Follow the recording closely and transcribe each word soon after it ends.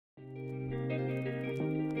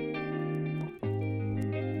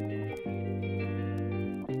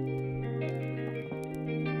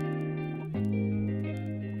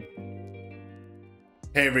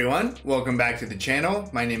Hey everyone, welcome back to the channel.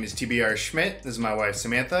 My name is TBR Schmitt. This is my wife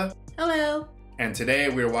Samantha. Hello. And today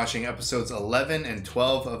we are watching episodes 11 and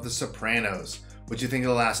 12 of The Sopranos. What'd you think of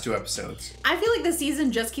the last two episodes? I feel like the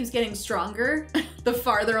season just keeps getting stronger the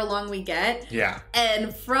farther along we get. Yeah.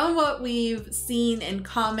 And from what we've seen in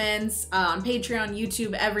comments on Patreon,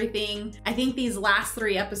 YouTube, everything, I think these last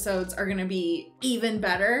three episodes are gonna be even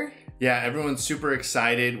better. Yeah, everyone's super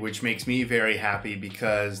excited, which makes me very happy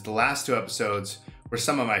because the last two episodes were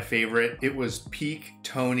some of my favorite. It was peak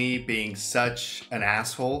Tony being such an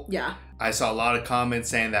asshole. Yeah. I saw a lot of comments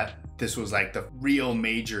saying that this was like the real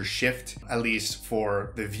major shift, at least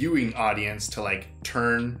for the viewing audience, to like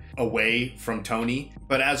turn away from Tony.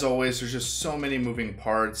 But as always, there's just so many moving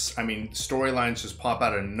parts. I mean, storylines just pop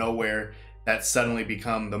out of nowhere that suddenly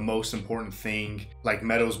become the most important thing, like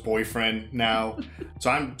Meadow's boyfriend now. So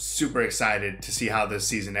I'm super excited to see how this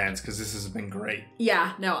season ends because this has been great.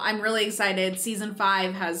 Yeah, no, I'm really excited. Season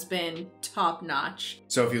 5 has been top notch.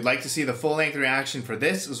 So if you'd like to see the full-length reaction for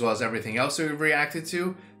this, as well as everything else that we've reacted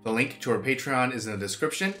to, the link to our Patreon is in the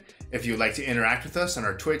description. If you'd like to interact with us on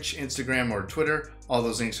our Twitch, Instagram, or Twitter, all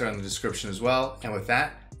those links are in the description as well. And with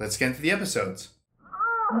that, let's get into the episodes.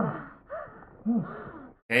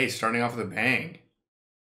 Hey, starting off with a bang.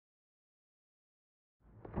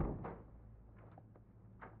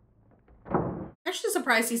 Actually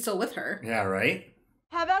surprised he's still with her. Yeah, right?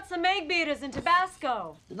 How about some egg beaters and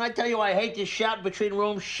Tabasco? Didn't I tell you I hate this shout between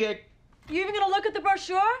rooms shit? You even gonna look at the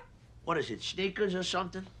brochure? What is it, sneakers or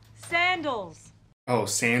something? Sandals. Oh,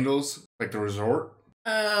 sandals? Like the resort?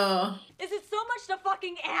 Oh. Is it so much to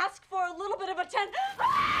fucking ask for a little bit of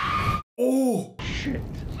attention? Oh, shit.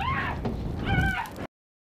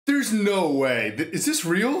 There's no way. Is this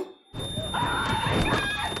real?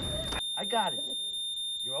 I got it.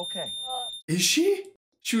 You're okay. Is she?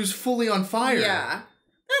 She was fully on fire. Yeah.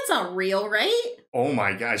 That's not real, right? Oh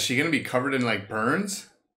my god, is she gonna be covered in like burns?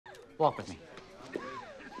 Walk with me.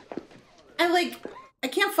 I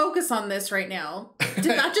can't focus on this right now. Did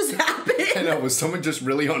that just happen? I know, was someone just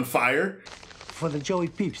really on fire? For the Joey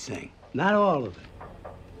Peeps thing. Not all of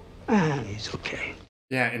it. He's okay.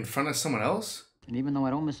 Yeah, in front of someone else? And even though I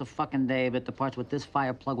don't miss a fucking day, I bet the parts with this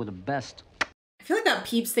fire plug were the best. I feel like that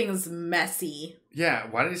Peeps thing is messy. Yeah,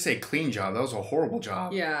 why did he say clean job? That was a horrible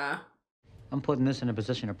job. Yeah. I'm putting this in a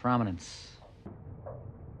position of prominence.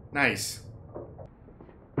 Nice.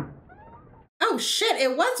 Oh shit,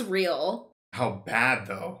 it was real. How bad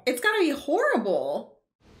though? It's gotta be horrible.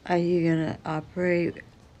 Are you gonna operate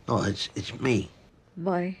No, it's me.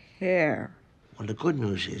 my hair? Well, the good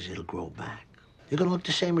news is it'll grow back. You're gonna look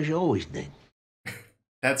the same as you always did.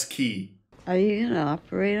 That's key. Are you gonna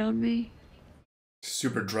operate on me?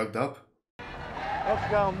 Super drugged up.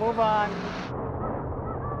 Let's go, move on.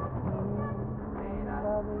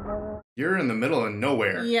 You're in the middle of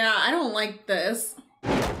nowhere. Yeah, I don't like this.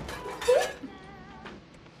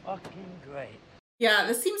 Fucking great. Yeah,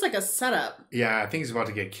 this seems like a setup. Yeah, I think he's about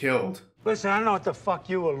to get killed. Listen, I don't know what the fuck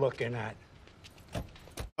you were looking at.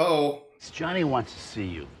 Uh-oh. Johnny wants to see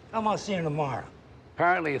you. I'm gonna see him tomorrow.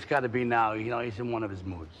 Apparently, it's got to be now. You know, he's in one of his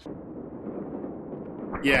moods.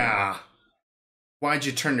 Yeah. Why'd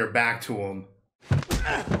you turn your back to him?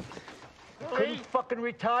 Couldn't fucking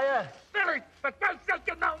retire? Billy, for God's sake,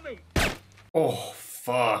 you know me. Oh,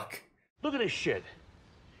 fuck. Look at this shit.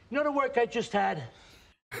 You know the work I just had?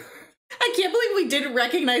 I can't believe we didn't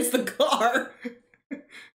recognize the car.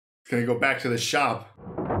 Gonna go back to the shop.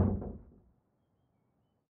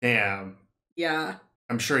 Damn. Yeah.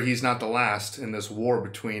 I'm sure he's not the last in this war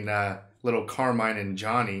between little Carmine and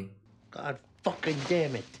Johnny. God fucking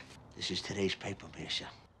damn it. This is today's paper, Misha.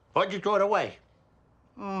 Why'd you throw it away?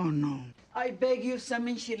 Oh, no. I beg you some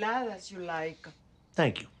enchiladas you like.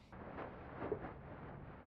 Thank you.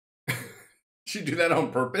 She do that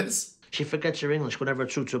on purpose? She forgets her English whenever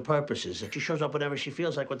it suits her purposes. And she shows up whenever she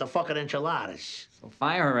feels like with the fucking enchiladas. So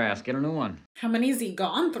fire her ass, get a new one. How many has he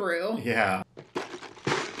gone through? Yeah.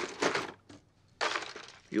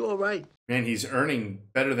 You all right? Man, he's earning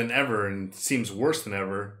better than ever and seems worse than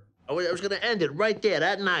ever. I was gonna end it right there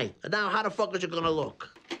that night. And now how the fuck is it gonna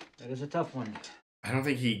look? That is a tough one. I don't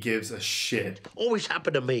think he gives a shit. Always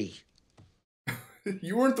happened to me.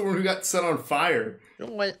 You weren't the one who got set on fire. You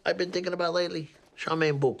know what I've been thinking about lately?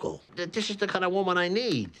 Charmaine Bucco. This is the kind of woman I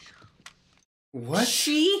need. What?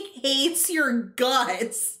 She hates your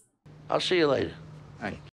guts. I'll see you later.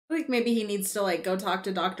 I think maybe he needs to go talk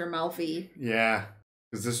to Dr. Melfi. Yeah,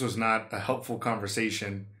 because this was not a helpful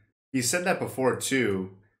conversation. He said that before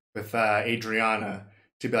too, with Adriana,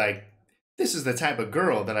 to be like, this is the type of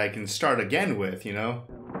girl that I can start again with, you know?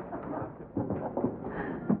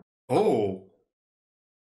 Oh.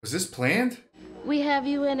 Was this planned? We have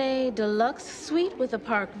you in a deluxe suite with a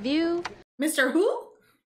park view. Mr. Who?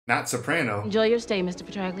 Not Soprano. Enjoy your stay, Mr.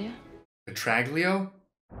 Petraglia. Petraglio?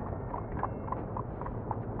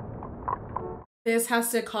 This has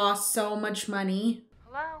to cost so much money.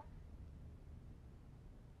 Hello?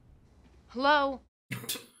 Hello?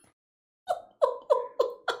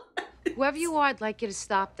 Whoever you are, I'd like you to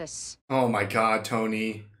stop this. Oh my god,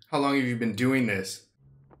 Tony. How long have you been doing this?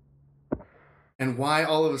 And why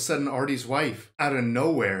all of a sudden Artie's wife? Out of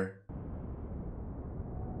nowhere.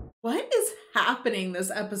 What is happening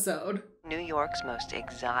this episode? New York's most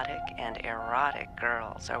exotic and erotic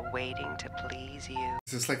girls are waiting to please you.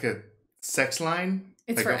 Is this like a sex line?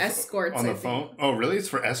 It's like for escorts, on the I phone? think. Oh, really? It's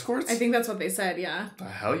for escorts? I think that's what they said, yeah. The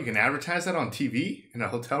hell? You can advertise that on TV? In a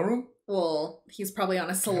hotel room? Well, he's probably on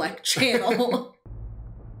a select channel.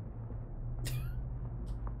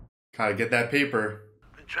 Gotta get that paper.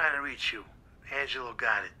 Been trying to reach you. Angelo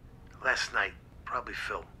got it. Last night. Probably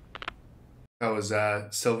Phil. That was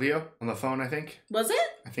Silvio on the phone, I think. Was it?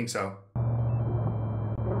 I think so.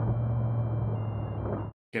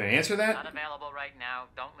 Can I answer that? Not available right now.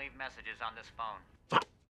 Don't leave messages on this phone.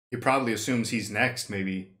 He probably assumes he's next,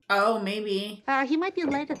 maybe. Oh, maybe. He might be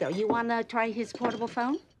later, though. You want to try his portable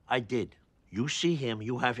phone? I did. You see him,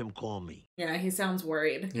 you have him call me. Yeah, he sounds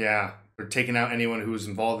worried. Yeah, they're taking out anyone who was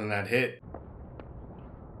involved in that hit.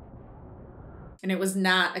 And it was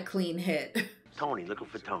not a clean hit. Tony, looking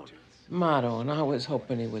for Tony. Motto, and I was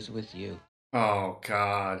hoping he was with you. Oh,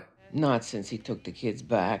 God. Not since he took the kids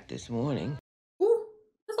back this morning. Ooh,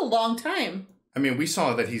 that's a long time. I mean, we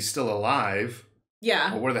saw that he's still alive.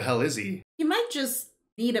 Yeah. But where the hell is he? He might just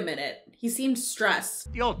need a minute. He seemed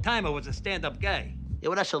stressed. The old timer was a stand-up guy. Yeah,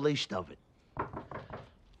 well, that's the least of it.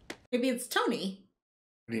 Maybe it's Tony.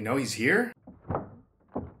 Did he know he's here?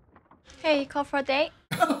 Hey, you call for a date?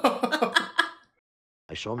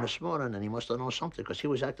 I saw him this morning, and he must have known something, because he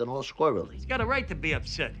was acting all squirrely. He's got a right to be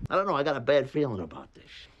upset. I don't know, I got a bad feeling about this.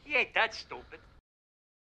 He ain't that stupid.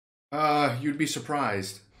 You'd be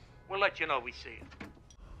surprised. We'll let you know we see him.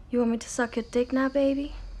 You want me to suck your dick now,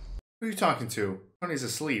 baby? Who are you talking to? Tony's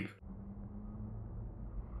asleep.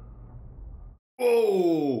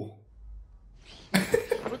 Whoa!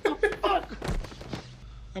 What the fuck?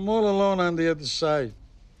 I'm all alone on the other side.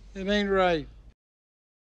 It ain't right.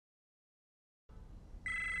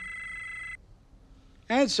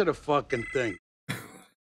 Answer the fucking thing.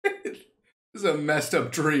 This is a messed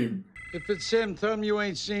up dream. If it's him, tell him you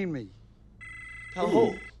ain't seen me. Tell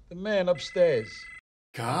who? The man upstairs.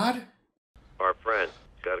 God? Our friend.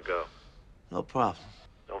 Gotta go. No problem.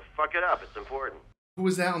 Don't fuck it up. It's important. Who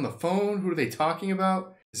was that on the phone? Who are they talking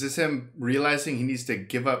about? Is this him realizing he needs to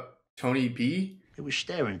give up Tony B? He was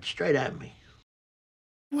staring straight at me.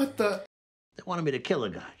 What the? They wanted me to kill a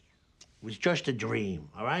guy. It was just a dream,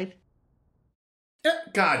 all right?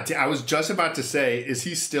 God, I was just about to say, is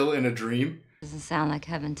he still in a dream? Doesn't sound like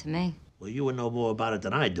heaven to me. Well, you would know more about it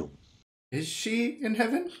than I do. Is she in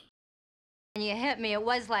heaven? When you hit me, it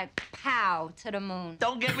was like pow to the moon.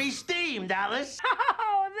 Don't get me steamed, Alice.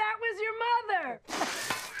 Oh, that was your mother.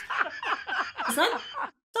 Is that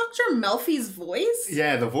Dr. Melfi's voice?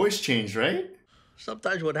 Yeah, the voice changed, right?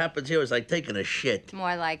 Sometimes what happens here is like taking a shit.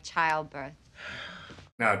 More like childbirth.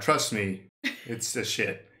 Now, trust me, it's a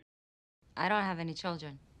shit. I don't have any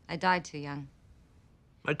children. I died too young.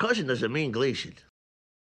 My cousin doesn't mean Gleason.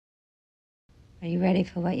 Are you ready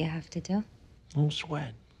for what you have to do? Don't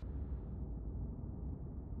sweat.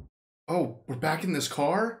 Oh, we're back in this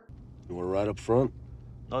car? You want to ride up front?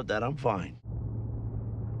 No, Dad, I'm fine.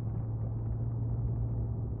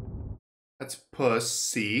 That's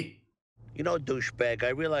pussy. You know, douchebag, I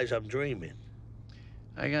realize I'm dreaming.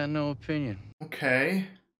 I got no opinion. Okay.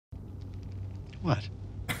 What?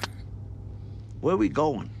 Where are we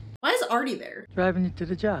going? Why is Artie there? Driving you to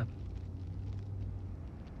the job.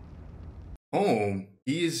 Home.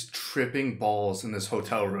 He is tripping balls in this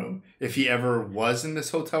hotel room. If he ever was in this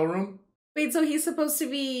hotel room. Wait, so he's supposed to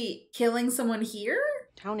be killing someone here?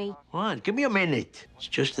 Tony. Come on, give me a minute. It's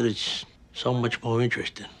just that it's so much more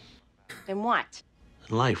interesting Then what?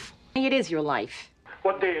 than life. It is your life.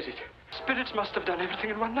 What day is it? Spirits must have done everything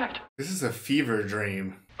in one night. This is a fever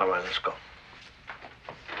dream. All right, let's go.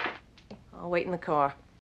 I'll wait in the car.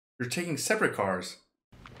 You're taking separate cars.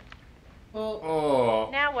 Well, Oh.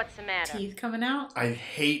 Now what's the matter? teeth coming out? I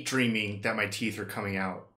hate dreaming that my teeth are coming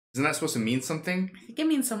out. Isn't that supposed to mean something? I think it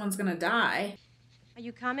means someone's gonna die. Are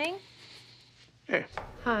you coming? Hey.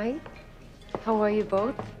 Hi. How are you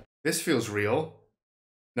both? This feels real.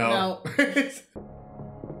 No.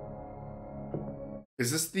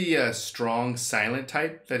 Is this the strong, silent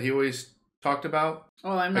type that he always talked about?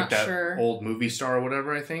 Oh, I'm like not that sure. old movie star or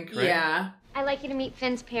whatever, I think, right? Yeah. I'd like you to meet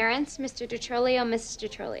Finn's parents, Mr. DeTrolio, Mrs.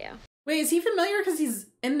 DeTrolio. Wait, is he familiar because he's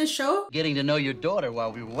in the show? Getting to know your daughter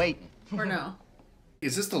while we were waiting. Or no?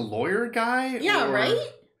 Is this the lawyer guy? Yeah, or right?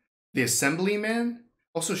 The assemblyman?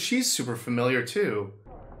 Also, she's super familiar too.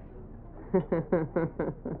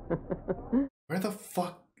 Where the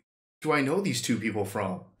fuck do I know these two people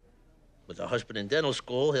from? With a husband in dental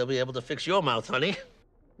school, he'll be able to fix your mouth, honey.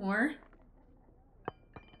 Or?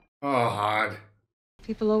 Oh, God.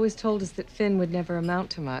 People always told us that Finn would never amount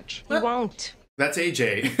to much. He won't. That's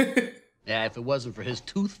AJ. Yeah, if it wasn't for his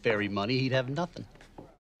tooth fairy money, he'd have nothing.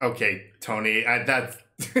 Okay, Tony, that's...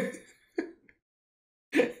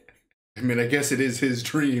 I mean, I guess it is his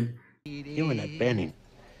dream. You and that Benning.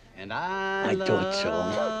 And I thought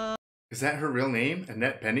so. Is that her real name?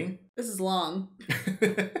 Annette Bening? This is long.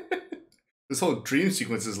 This whole dream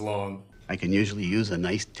sequence is long. I can usually use a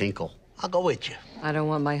nice tinkle. I'll go with you. I don't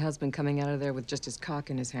want my husband coming out of there with just his cock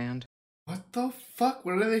in his hand. What the fuck?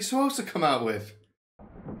 What are they supposed to come out with?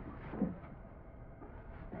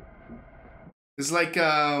 It's like,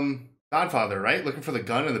 Godfather, right? Looking for the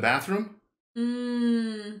gun in the bathroom?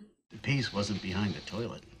 The piece wasn't behind the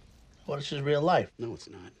toilet. Well, this is real life. No, it's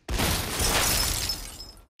not.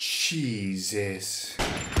 Jesus.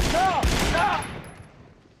 No! No!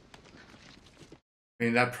 I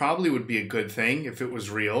mean, that probably would be a good thing if it was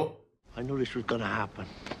real. I knew this was gonna happen.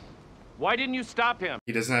 Why didn't you stop him?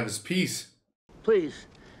 He doesn't have his piece. Please.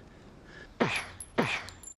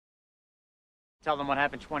 Tell them what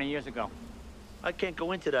happened 20 years ago. I can't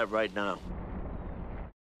go into that right now.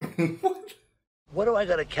 What? What do I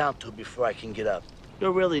gotta count to before I can get up?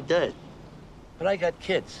 You're really dead. But I got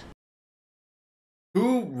kids.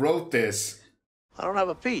 Who wrote this? I don't have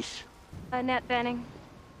a piece. Annette Benning.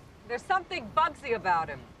 There's something Bugsy about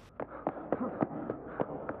him.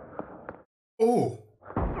 Oh.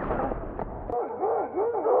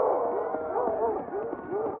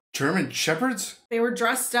 German shepherds? They were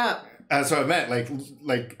dressed up. That's what I meant,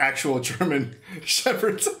 like actual German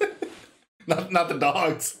shepherds. not the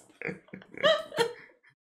dogs.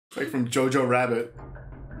 Like from Jojo Rabbit.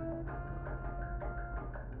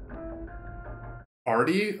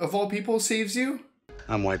 Artie, of all people, saves you?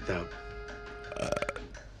 I'm wiped out.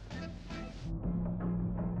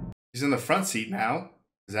 He's in the front seat now.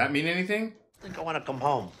 Does that mean anything? I think I want to come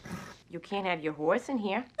home. You can't have your horse in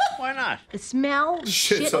here. Why not? The smell,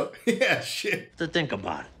 Shit. So, yeah, shit. To think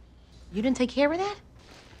about it. You didn't take care of that?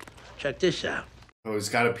 Check this out. Oh, he's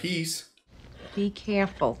got a piece. Be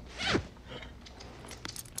careful.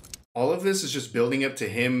 All of this is just building up to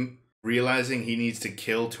him realizing he needs to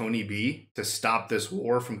kill Tony B to stop this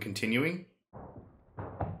war from continuing.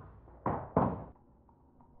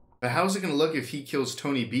 But how's it going to look if he kills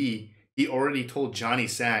Tony B? He already told Johnny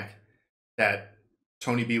Sack that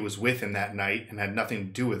Tony B was with him that night and had nothing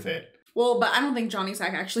to do with it. Well, but I don't think Johnny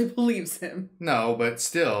Sack actually believes him. No, but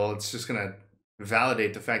still, it's just going to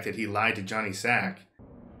validate the fact that he lied to Johnny Sack.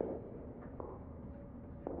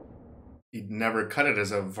 He'd never cut it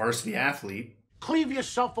as a varsity athlete. Cleave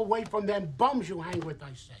yourself away from them bums you hang with,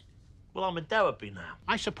 I said. Well, I'm in therapy now.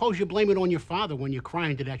 I suppose you blame it on your father when you're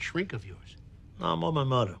crying to that shrink of yours. No, I'm on my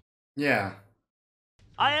mother. Yeah.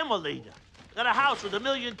 I am a leader. Got a house with $1.2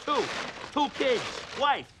 million. 2 kids.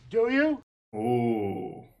 Wife. Do you?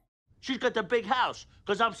 Ooh. She's got the big house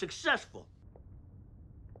because I'm successful.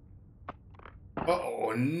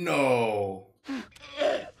 Oh, no.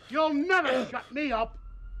 You'll never shut me up.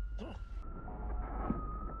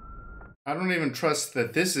 I don't even trust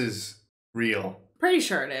that this is real. Pretty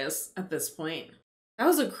sure it is at this point. That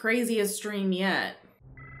was the craziest dream yet.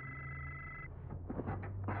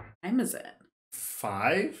 What time is it?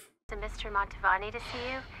 5? Mr. Montavani to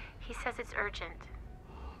see you. He says it's urgent.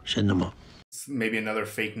 Send them up. Maybe another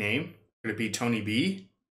fake name? Could it be Tony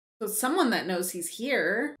B? So it's someone that knows he's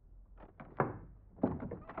here.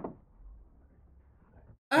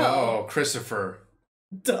 Oh, Christopher.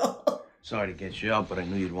 Duh. Sorry to get you up, but I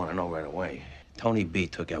knew you'd want to know right away. Tony B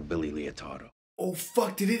took out Billy Leotardo. Oh,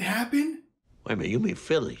 fuck, did it happen? Wait a minute, you mean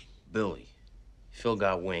Philly? Billy. Phil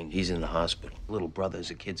got winged. He's in the hospital. Little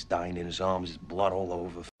brother's a kid's dying in his arms. His blood all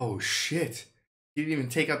over. Oh, shit. He didn't even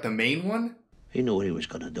take out the main one? He knew what he was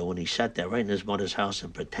gonna do, and he sat there right in his mother's house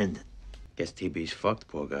and pretended. Guess TB's fucked,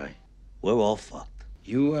 poor guy. We're all fucked.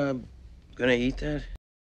 You, gonna eat that?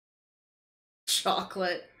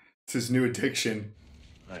 Chocolate. It's his new addiction.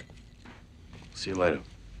 All right. See you later.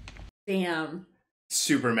 Damn.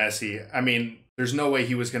 Super messy. I mean, there's no way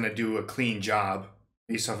he was going to do a clean job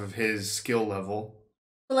based off of his skill level.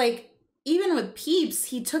 But like, even with Peeps,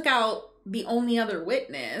 he took out the only other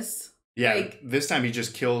witness. Yeah, like, this time he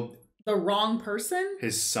just killed the wrong person?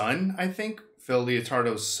 his son, I think, Phil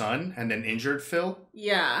Leotardo's son and then injured Phil?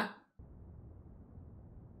 Yeah.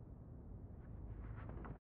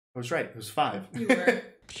 I was right. It was 5. You were.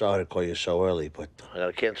 Sorry to call you so early, but I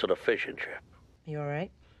gotta cancel the fishing trip. You all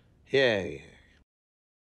right? Yeah.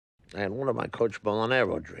 I had one of my Coach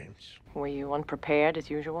Molinaro dreams. Were you unprepared as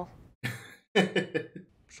usual?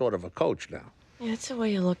 Sort of a coach now. Yeah, that's the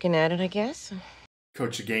way you're looking at it, I guess.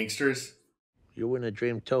 Coach of gangsters. You were in a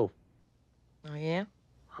dream, too. Oh, yeah?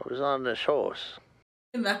 I was on this horse.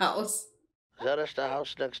 In the house. Is that us the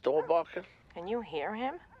house next door barking? Can you hear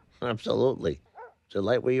him? Absolutely. Is it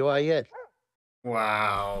light where you are yet?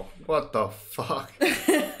 Wow. What the fuck?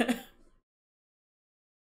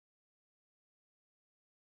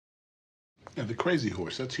 Yeah, the crazy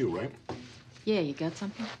horse, that's you, right? Yeah, you got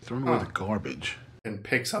something? Throwing away the garbage. And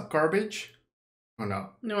picks up garbage? Oh, no.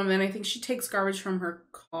 No, and then I think she takes garbage from her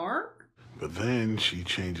car? But then she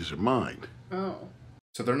changes her mind. Oh.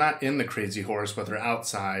 So they're not in the crazy horse, but they're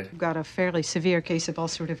outside. I've got a fairly severe case of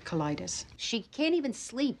ulcerative colitis. She can't even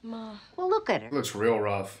sleep. Well, look at her. It looks real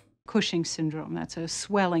rough. Cushing syndrome, that's a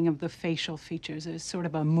swelling of the facial features. It's sort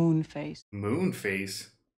of a moon face. Moon face?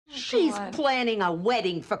 She's planning a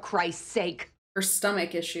wedding, for Christ's sake. Her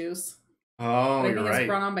stomach issues. Oh, I you're think right. it's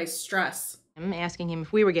brought on by stress. I'm asking him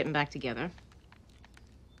if we were getting back together.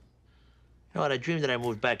 You know what? I dreamed that I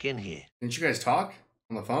moved back in here. Didn't you guys talk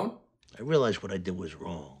on the phone? I realized what I did was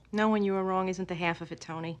wrong. Knowing you were wrong isn't the half of it,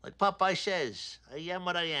 Tony. Like Popeye says, I am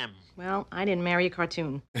what I am. Well, I didn't marry a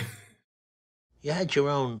cartoon. You had your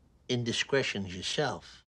own indiscretions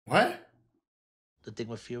yourself. What? The thing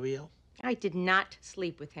with Furio? I did not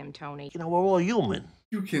sleep with him, Tony. You know, we're all human.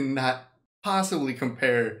 You cannot possibly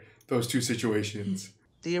compare those two situations.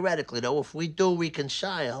 Theoretically, though, if we do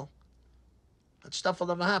reconcile, that stuff will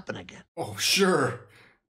never happen again. Oh, sure.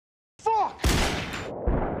 Fuck!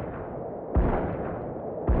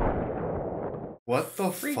 What the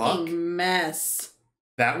Freaking fuck? mess.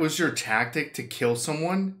 That was your tactic to kill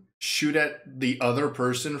someone? Shoot at the other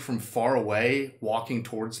person from far away, walking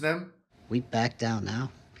towards them? We back down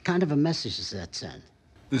now? What kind of a message does that send?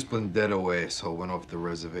 This Blendetto asshole went off the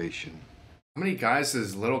reservation. How many guys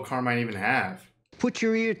does Little Carmine even have? Put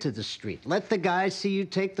your ear to the street. Let the guys see you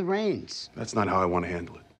take the reins. That's not how I want to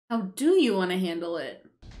handle it. How do you want to handle it?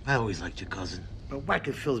 I always liked your cousin. But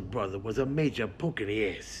whacking Phil's brother was a major poke in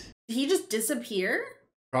the ass. Did he just disappear?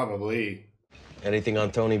 Probably. Anything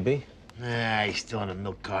on Tony B? Nah, he's still in a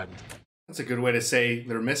milk carton. That's a good way to say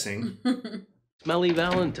they're missing. Smelly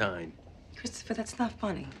Valentine. Christopher, that's not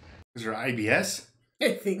funny. Is there IBS?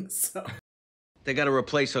 I think so. They gotta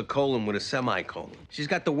replace her colon with a semicolon. She's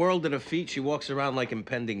got the world at her feet. She walks around like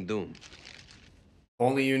impending doom.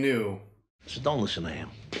 Only you knew. So don't listen to him.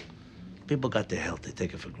 People got their health, they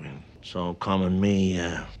take it for granted. So Carm and me,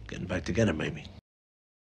 getting back together, maybe.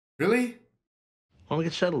 Really? When we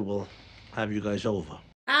get settled, we'll have you guys over.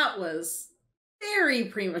 That was very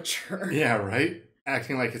premature. Yeah, right?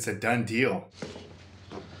 Acting like it's a done deal.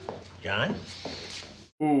 John?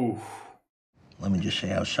 Ooh. Let me just say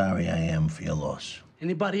how sorry I am for your loss.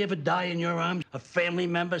 Anybody ever die in your arms? A family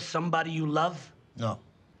member, somebody you love? No.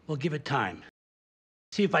 Well, give it time.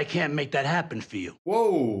 See if I can't make that happen for you.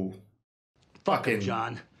 Whoa. Fuck him,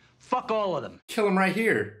 John. Fuck all of them. Kill him right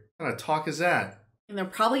here. What kind of talk is that? And they're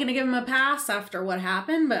probably going to give him a pass after what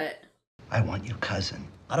happened, but... I want your cousin.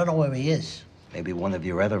 I don't know where he is. Maybe one of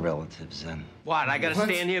your other relatives, then. What, I gotta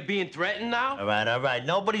stand here being threatened now? All right.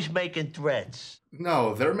 Nobody's making threats.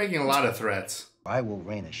 No, they're making a lot of threats. I will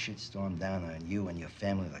rain a shitstorm down on you and your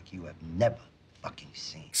family like you have never fucking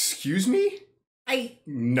seen. Excuse me?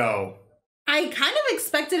 No. I kind of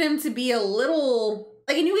expected him to be a little...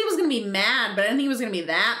 Like, I knew he was going to be mad, but I didn't think he was going to be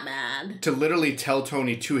that mad. To literally tell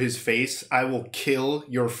Tony to his face, I will kill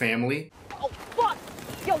your family. Oh, fuck!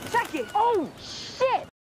 Yo, check it! Oh, shit!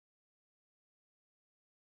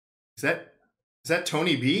 Is that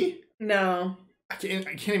Tony B? No. I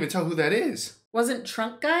can't even tell who that is. Wasn't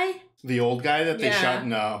Trunk Guy? The old guy that they Yeah. shot?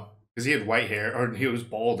 No. Because he had white hair, or he was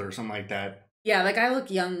bald or something like that. Yeah, that guy looked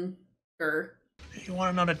younger. You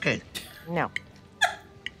want another kid? No.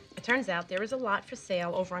 It turns out there is a lot for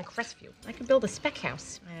sale over on Crestview. I could build a spec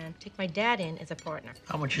house and take my dad in as a partner.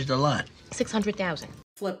 How much is the lot? $600,000.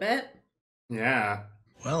 Flip it. Yeah.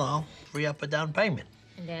 Well, I'll free up a down payment.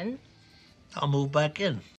 And then, I'll move back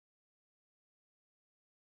in.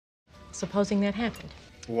 supposing that happened.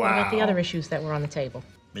 Wow. What about the other issues that were on the table?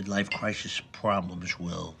 Midlife crisis problems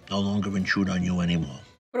will no longer intrude on you anymore.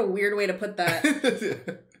 What a weird way to put that.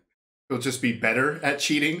 It'll just be better at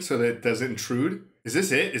cheating so that it doesn't intrude. Is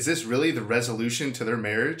this it? Is this really the resolution to their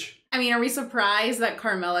marriage? I mean, are we surprised that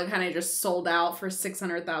Carmela kind of just sold out for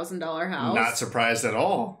 $600,000 house? Not surprised at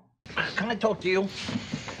all. Can I talk to you?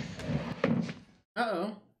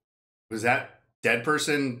 Uh-oh. Was that dead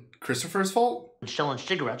person Christopher's fault? Selling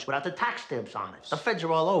cigarettes without the tax stamps on it. The feds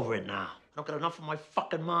are all over it now. I don't got enough of my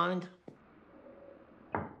fucking mind.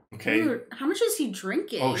 Okay. Dude, how much is he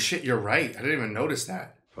drinking? Oh shit, you're right. I didn't even notice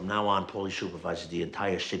that. From now on, Paulie supervises the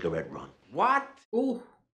entire cigarette run. What? Ooh.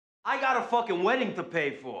 I got a fucking wedding to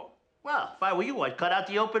pay for. Well, if I were you, I'd cut out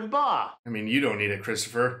the open bar. I mean, you don't need it,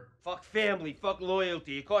 Christopher. Fuck family, fuck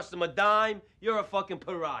loyalty. It cost him a dime. You're a fucking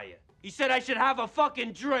pariah. He said I should have a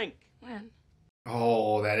fucking drink. When?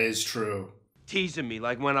 Oh, that is true. Teasing me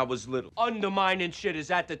like when I was little. Undermining shit is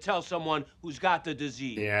that to tell someone who's got the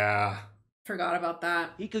disease. Yeah. Forgot about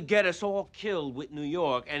that. He could get us all killed with New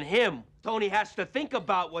York, and him, Tony has to think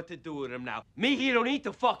about what to do with him now. Me, he don't need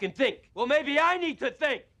to fucking think. Well, maybe I need to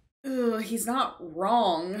think. Ugh, he's not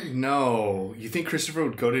wrong. No. You think Christopher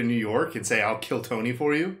would go to New York and say, I'll kill Tony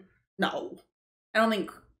for you? No. I don't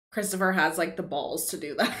think Christopher has, like, the balls to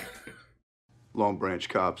do that. Long Branch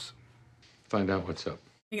cops. Find out what's up.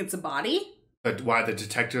 Think it's a body? But why, the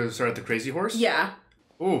detectives are at the Crazy Horse? Yeah.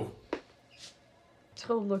 Ooh.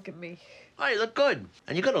 Don't look at me. Oh, you look good.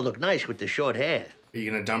 And you're gonna look nice with the short hair. Are you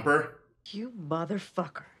gonna dump her? You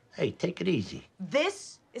motherfucker. Hey, take it easy.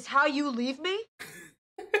 This is how you leave me?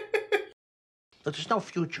 Look, there's no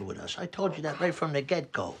future with us. I told you that right from the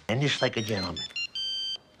get-go. And just like a gentleman.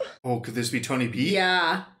 Oh, could this be Tony B?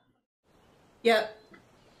 Yeah. Yep.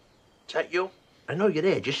 Is that you? I know you're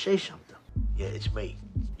there. Just say something. Yeah, it's me.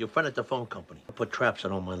 Your friend at the phone company. I put traps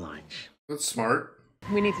on all my lines. That's smart.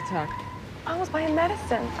 We need to talk. I was buying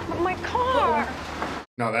medicine. My car.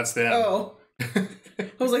 No, that's them. Oh. I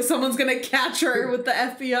was like, someone's gonna catch her with the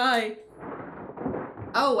FBI.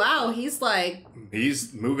 Oh, wow. He's like...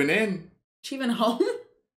 He's moving in. She even home?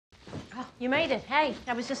 Oh, you made it. Hey,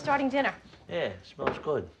 I was just starting dinner. Yeah, smells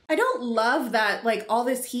good. I don't love that, like, all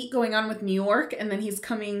this heat going on with New York, and then he's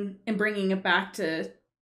coming and bringing it back to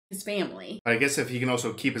his family. I guess if he can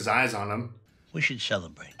also keep his eyes on him. We should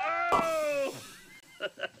celebrate. Oh!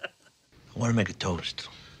 I want to make a toast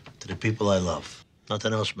to the people I love.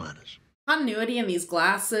 Nothing else matters. Continuity in these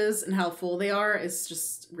glasses and how full they are is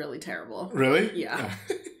just really terrible. Really? Yeah.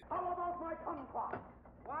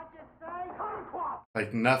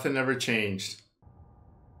 Like nothing ever changed.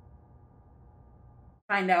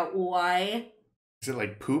 Find out why. Is it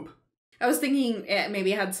like poop? I was thinking it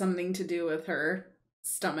maybe had something to do with her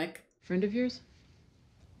stomach. Friend of yours?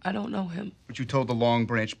 I don't know him. But you told the Long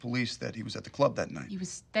Branch police that he was at the club that night. He was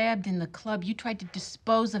stabbed in the club. You tried to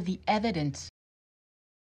dispose of the evidence.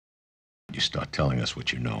 You start telling us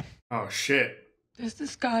what you know. Oh, shit. There's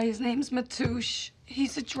this guy. His name's Matouche.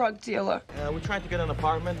 He's a drug dealer. We tried to get an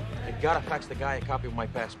apartment. I gotta fax the guy a copy of my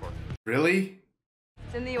passport. Really?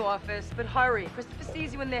 It's in the office, but hurry. Christopher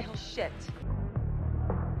sees you in there, he'll shit.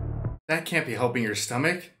 That can't be helping your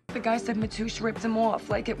stomach. The guy said Matouche ripped him off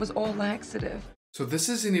like it was all laxative. So this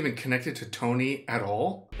isn't even connected to Tony at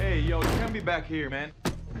all? Hey, yo, tell me back here, man.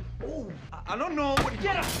 Oh, I don't know.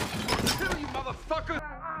 Get up! Kill you, motherfucker!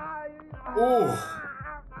 Oh.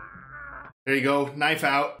 There you go. Knife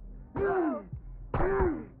out.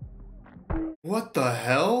 What the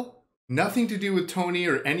hell? Nothing to do with Tony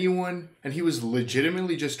or anyone, and he was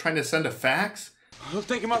legitimately just trying to send a fax? We'll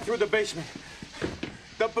take him out through the basement.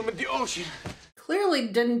 Dump him in the ocean. Clearly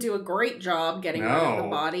didn't do a great job getting rid of the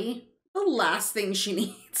body. The last thing she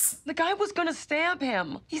needs. The guy was gonna stab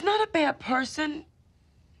him. He's not a bad person.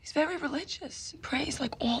 He's very religious. He prays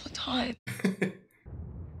like all the time.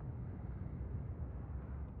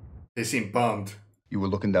 They seem bummed. You were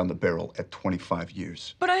looking down the barrel at 25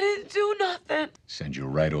 years. But I didn't do nothing. Send you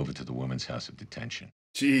right over to the women's house of detention.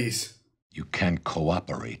 Jeez. You can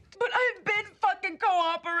cooperate. But I've been fucking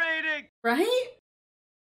cooperating. Right?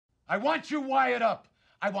 I want you wired up.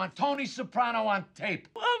 I want Tony Soprano on tape.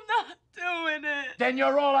 I'm not doing it. Then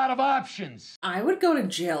you're all out of options. I would go to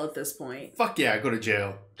jail at this point. Fuck yeah, go to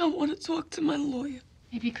jail. I want to talk to my lawyer.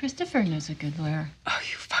 Maybe Christopher knows a good lawyer. Oh,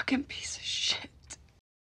 you fucking piece of shit.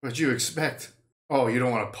 What'd you expect? Oh, you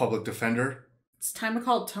don't want a public defender? It's time to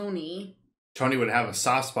call Tony. Tony would have a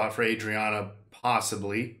soft spot for Adriana,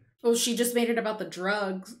 possibly. Well, she just made it about the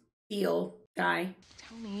drugs deal guy.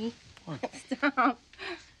 Tony, stop.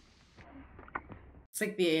 It's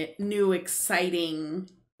like the new exciting,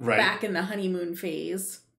 back in the honeymoon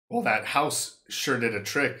phase. Well, that house sure did a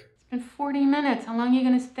trick. It's been 40 minutes. How long are you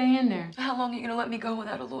gonna stay in there? How long are you gonna let me go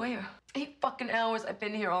without a lawyer? 8 fucking hours. I've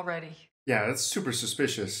been here already. Yeah, that's super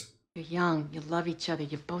suspicious. You're young. You love each other.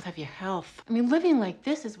 You both have your health. I mean, living like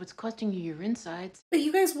this is what's costing you your insides. But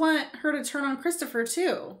you guys want her to turn on Christopher,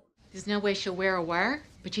 too. There's no way she'll wear a wire,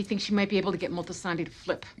 but you think she might be able to get Multisanti to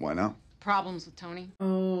flip. Why not? Problems with Tony.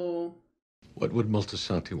 Oh. What would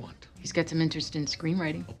Multisanti want? He's got some interest in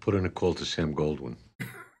screenwriting. I'll put in a call to Sam Goldwyn.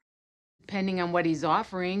 Depending on what he's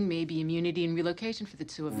offering, maybe immunity and relocation for the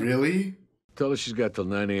two of them. Really? Tell her she's got till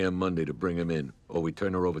 9 a.m. Monday to bring him in, or we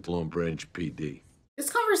turn her over to Long Branch PD. This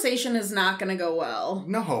conversation is not going to go well.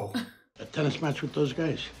 No. A tennis match with those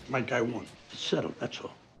guys. My guy won. It's settled, that's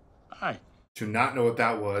all. Hi. Do not know what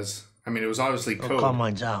that was. I mean, it was obviously Oh, code.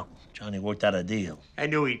 Carmine's out. Johnny worked out a deal. I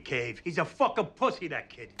knew he'd cave. He's a fucking pussy, that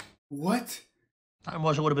kid. What? Time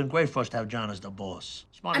was, it would have been great for us to have John as the boss.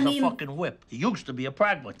 Smart I as mean- a fucking whip. He used to be a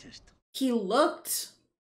pragmatist. He looked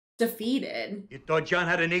defeated. You thought John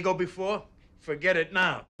had an ego before? Forget it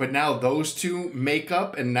now. But now those two make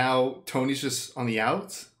up, and now Tony's just on the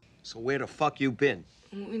outs? So where the fuck you been?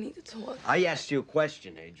 We need to talk. I asked you a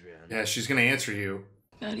question, Adriana. Yeah, she's gonna answer you.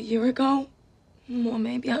 About a year ago, more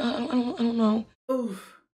maybe. I don't know.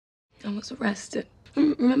 Oof. I was arrested.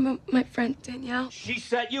 Remember my friend Danielle? She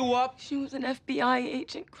set you up? She was an FBI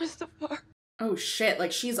agent, Christopher. Oh shit,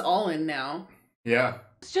 like she's all in now. Yeah.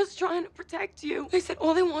 I was just trying to protect you. They said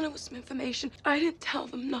all they wanted was some information. I didn't tell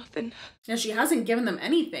them nothing. Yeah, she hasn't given them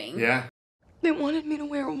anything. Yeah. They wanted me to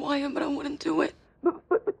wear a wire, but I wouldn't do it.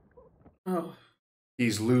 Oh.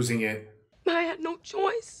 He's losing it. I had no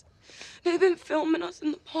choice. They've been filming us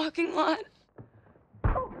in the parking lot.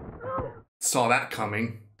 Saw that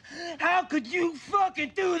coming. How could you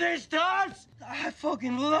fucking do this to us? I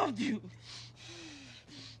fucking loved you.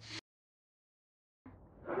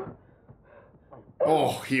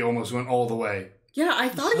 Oh, he almost went all the way. Yeah, I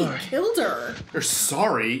thought he killed her. You're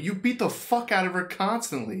sorry? You beat the fuck out of her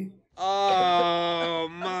constantly. Oh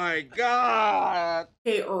my God!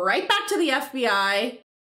 Okay, right back to the FBI.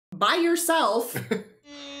 By yourself.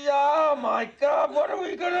 Oh my God, what are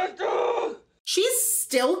we gonna do? She's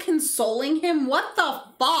still consoling him? What the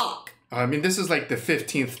fuck? I mean, this is like the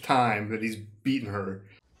 15th time that he's beaten her.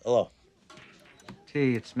 Hello.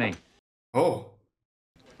 T, it's me. Oh.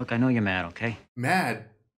 Look, I know you're mad, okay? Mad?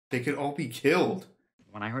 They could all be killed.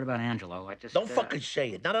 When I heard about Angelo, I just... Don't fucking say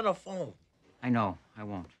it. Not on the phone. I know, I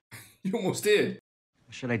won't. You almost did.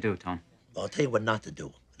 What should I do, Tom? I'll tell you what not to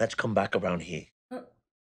do. Let's come back around here.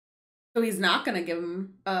 So he's not gonna give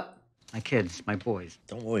him up. My kids, my boys.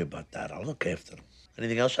 Don't worry about that. I'll look after them.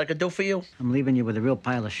 Anything else I could do for you? I'm leaving you with a real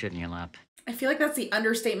pile of shit in your lap. I feel like that's the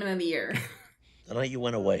understatement of the year. The night you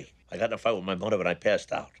went away, I got in a fight with my mother and I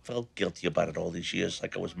passed out. Felt guilty about it all these years,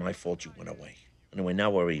 like it was my fault you went away. Anyway, now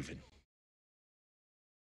we're even.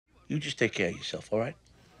 You just take care of yourself, all right?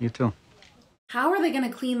 You too. How are they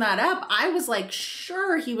gonna clean that up? I was like,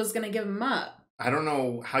 sure he was gonna give him up. I don't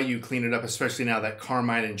know how you clean it up, especially now that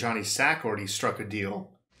Carmine and Johnny Sack already struck a deal.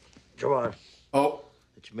 Gerard. Oh.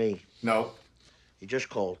 It's me. No. You just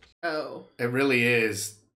called. Oh. It really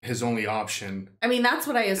is his only option. I mean, that's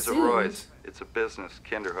what I It's a assumed. Roy's. It's a business,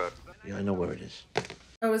 Kinderhook. Yeah, I know where it is.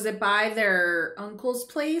 Oh, is it by their uncle's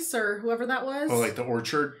place or whoever that was? Oh, like the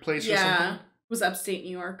orchard place or yeah. something? It was upstate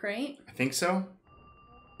New York, right? I think so.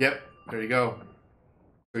 Yep. There you go.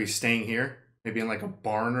 So he's staying here? Maybe in like a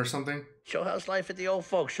barn or something? Show how's life at the old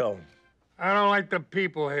folks home. I don't like the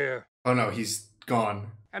people here. Oh no, he's gone.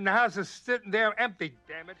 And the house is sitting there empty,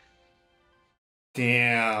 damn it.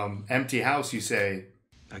 Damn. Empty house, you say?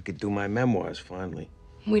 I could do my memoirs finally.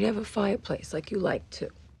 We'd have a fireplace like you like to.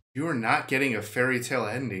 You are not getting a fairy tale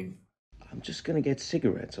ending. I'm just gonna get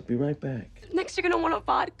cigarettes. I'll be right back. Next, you're gonna want a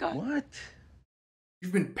vodka. What?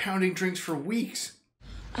 You've been pounding drinks for weeks.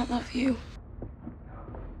 I love you.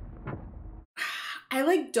 I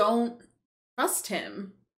like don't trust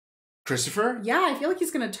him. Christopher? Yeah, I feel like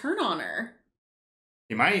he's gonna turn on her.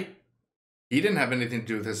 He might. He didn't have anything to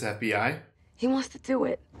do with this FBI. He wants to do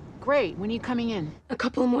it. Great. When are you coming in? A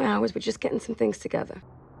couple of more hours. We're just getting some things together.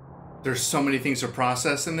 There's so many things to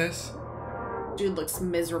process in this. Dude looks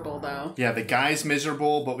miserable though. Yeah, the guy's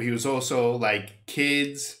miserable, but he was also like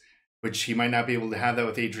kids, which he might not be able to have that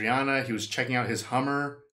with Adriana. He was checking out his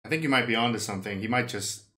Hummer. I think you might be onto something. He might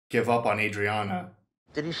just give up on Adriana.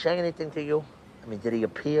 Did he say anything to you? I mean, did he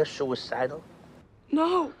appear suicidal?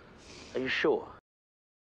 No. Are you sure?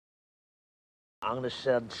 I'm gonna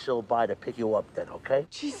send Sil by to pick you up then, okay?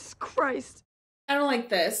 Jesus Christ. I don't like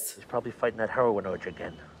this. He's probably fighting that heroin urge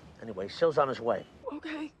again. Anyway, Sil's on his way.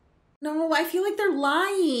 Okay. No, I feel like they're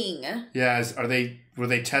lying. Yeah, were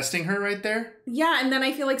they testing her right there? Yeah, and then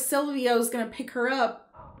I feel like Silvio's gonna pick her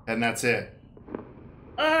up. And that's it.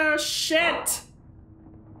 Oh, shit.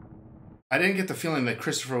 I didn't get the feeling that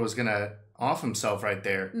Christopher was gonna off himself right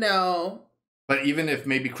there. No. But even if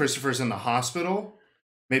maybe Christopher's in the hospital,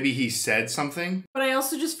 maybe he said something. But I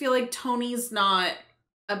also just feel like Tony's not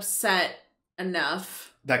upset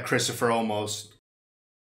enough. That Christopher almost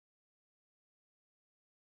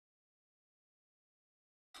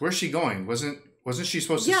Where's she going? Wasn't she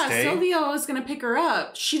supposed to stay? Yeah, Silvio was gonna pick her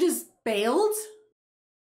up. She just bailed?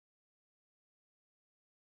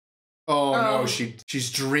 Oh no,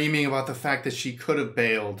 she's dreaming about the fact that she could have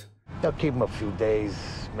bailed. They'll keep him a few days,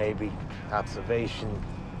 maybe. Observation,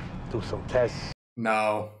 do some tests.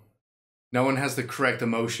 No. No one has the correct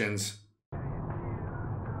emotions.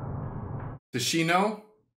 Does she know?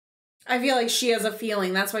 I feel like she has a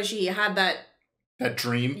feeling. That's why she had that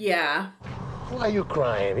dream? Yeah. Why are you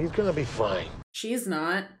crying? He's gonna be fine. She's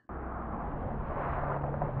not.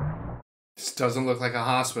 This doesn't look like a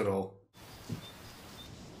hospital.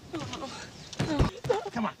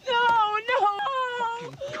 Come on. No!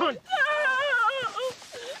 Cunt.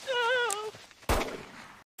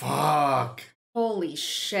 Fuck. Holy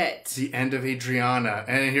shit. It's the end of Adriana.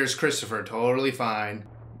 And here's Christopher, totally fine.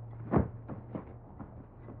 And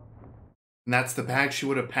that's the bag she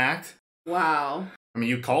would have packed? Wow. I mean,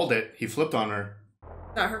 you called it. He flipped on her.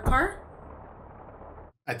 Is that her car?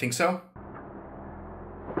 I think so.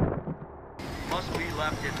 Must be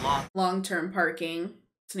left in lock. Long-term parking.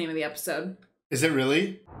 It's the name of the episode. Is it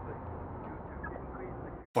really?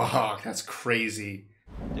 Fuck, that's crazy.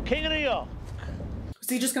 The King of New York. Is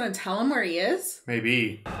he just gonna tell him where he is?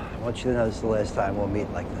 Maybe. I want you to know this is the last time we'll meet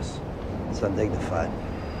like this. It's undignified.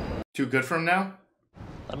 Too good for him now?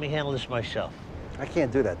 Let me handle this myself. I can't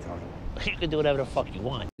do that, Tony. You can do whatever the fuck you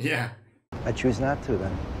want. Yeah. I choose not to,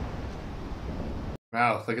 then.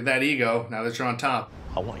 Wow, look at that ego, now that you're on top.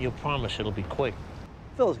 I want your promise it'll be quick.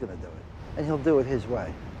 Phil's gonna do it, and he'll do it his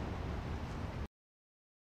way.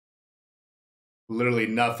 Literally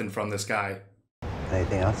nothing from this guy.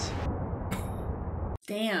 Anything else?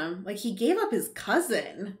 Damn, like he gave up his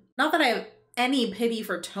cousin. Not that I have any pity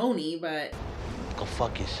for Tony, but... Go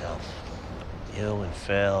fuck yourself. You and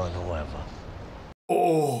Phil and whoever.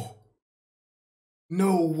 Oh!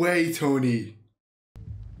 No way, Tony.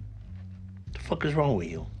 The fuck is wrong with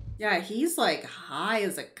you? Yeah, he's like high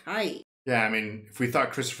as a kite. Yeah, I mean, if we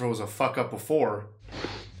thought Christopher was a fuck up before.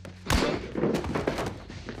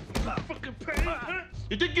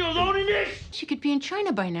 You think you're alone in this? She could be in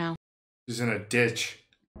China by now. She's in a ditch.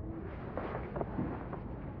 I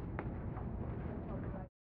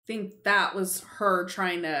think that was her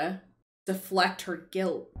trying to deflect her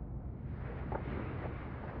guilt.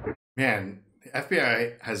 Man, the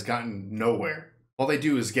FBI has gotten nowhere. All they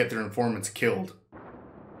do is get their informants killed.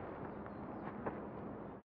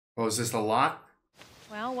 Oh, is this a lot?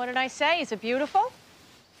 Well, what did I say? Is it beautiful?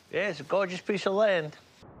 Yeah, it's a gorgeous piece of land.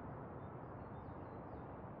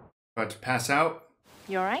 About to pass out?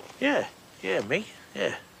 You all right? Yeah, me,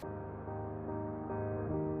 yeah.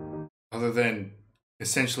 Other than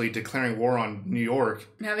essentially declaring war on New York.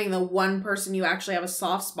 And having the one person you actually have a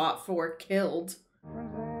soft spot for killed.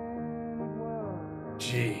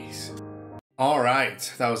 Jeez. All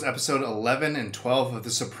right, that was episode 11 and 12 of The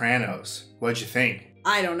Sopranos. What'd you think?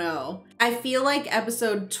 I don't know. I feel like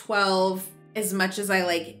episode 12, as much as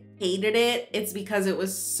I hated it, it's because it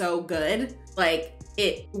was so good.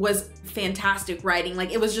 It was fantastic writing.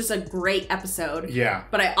 It was just a great episode. Yeah.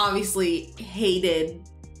 But I obviously hated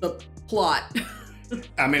the plot.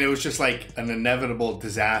 I mean, it was just an inevitable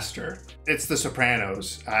disaster. It's The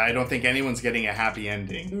Sopranos. I don't think anyone's getting a happy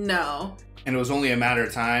ending. No. And it was only a matter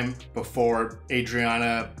of time before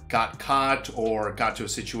Adriana got caught or got to a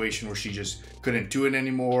situation where she just couldn't do it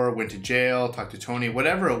anymore, went to jail, talked to Tony,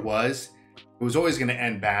 whatever it was always going to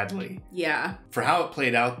end badly. Yeah. For how it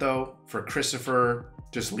played out, though, for Christopher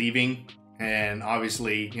just leaving and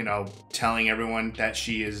obviously, telling everyone that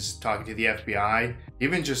she is talking to the FBI,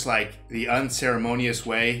 even just the unceremonious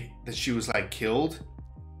way that she was killed.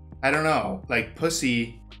 I don't know.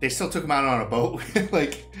 Pussy, they still took him out on a boat,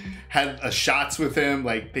 had shots with him,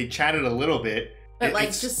 they chatted a little bit. But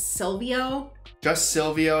just Silvio? Just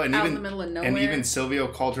Silvio, and out even in the middle of nowhere. And even Silvio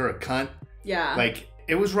called her a cunt. Yeah.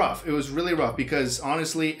 It was rough. It was really rough because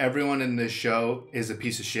honestly, everyone in this show is a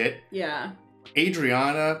piece of shit. Yeah.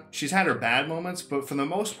 Adriana, she's had her bad moments, but for the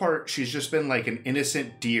most part, she's just been an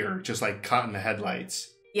innocent deer, just caught in the headlights.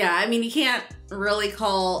 Yeah, I mean, you can't really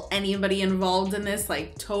call anybody involved in this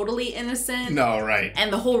totally innocent. No, right.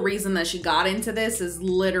 And the whole reason that she got into this is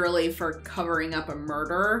literally for covering up a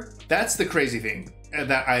murder. That's the crazy thing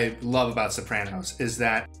that I love about Sopranos is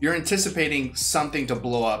that you're anticipating something to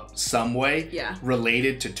blow up some way. Yeah.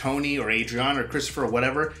 Related to Tony or Adriana or Christopher or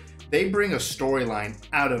whatever. They bring a storyline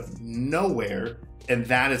out of nowhere, and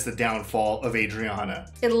that is the downfall of Adriana.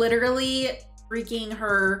 It literally freaking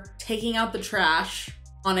her taking out the trash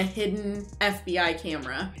on a hidden FBI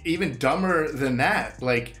camera. Even dumber than that,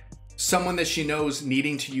 someone that she knows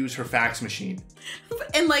needing to use her fax machine.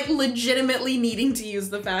 And like legitimately needing to use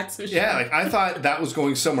the fax machine. Yeah, like I thought that was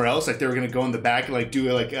going somewhere else. Like they were gonna go in the back and like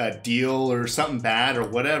do like a deal or something bad or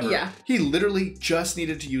whatever. Yeah. He literally just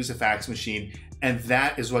needed to use a fax machine, and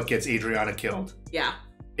that is what gets Adriana killed. Yeah.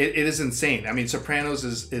 It is insane. I mean, Sopranos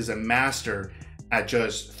is a master at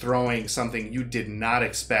just throwing something you did not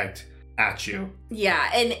expect at you. Yeah,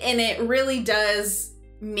 and it really does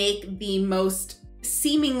make the most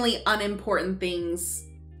seemingly unimportant things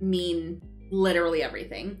mean literally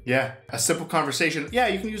everything. Yeah, a simple conversation. Yeah,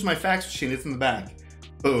 you can use my fax machine. It's in the back.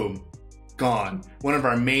 Boom. Gone. One of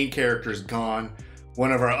our main characters gone.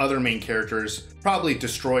 One of our other main characters probably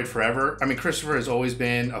destroyed forever. I mean, Christopher has always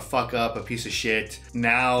been a fuck up, a piece of shit.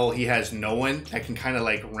 Now he has no one that can kind of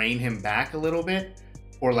like rein him back a little bit,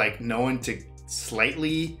 or like no one to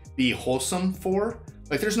slightly be wholesome for.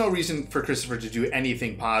 Like there's no reason for Christopher to do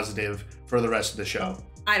anything positive for the rest of the show.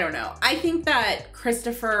 I don't know. I think that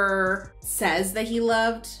Christopher says that he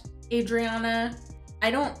loved Adriana. I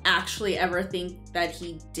don't actually ever think that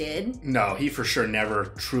he did. No, he for sure never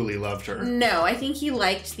truly loved her. No, I think he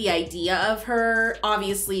liked the idea of her.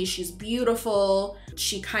 Obviously, she's beautiful.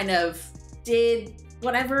 She kind of did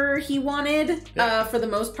whatever he wanted for the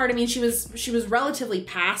most part. I mean, she was relatively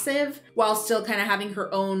passive while still kind of having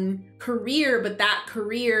her own career, but that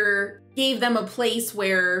career gave them a place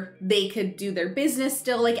where they could do their business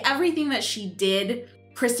still. Like everything that she did,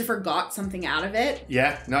 Christopher got something out of it.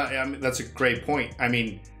 Yeah, no, I mean, that's a great point. I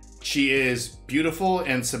mean, she is beautiful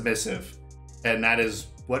and submissive, and that is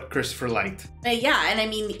what Christopher liked. Yeah, and I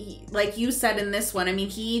mean, like you said in this one, I mean,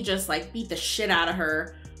 he just like beat the shit out of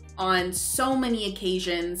her on so many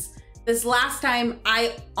occasions. This last time,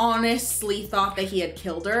 I honestly thought that he had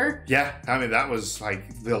killed her. Yeah, I mean, that was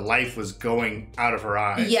like the life was going out of her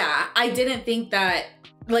eyes. Yeah, I didn't think that,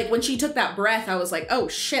 like when she took that breath, I was like, oh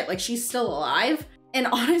shit, like she's still alive. And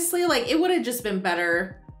honestly, like it would have just been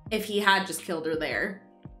better if he had just killed her there.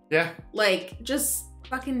 Yeah. Like just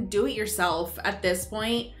fucking do it yourself at this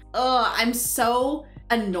point. Ugh, I'm so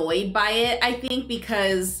annoyed by it, I think,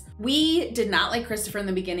 because we did not like Christopher in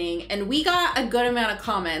the beginning, and we got a good amount of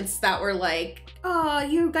comments that were like, oh,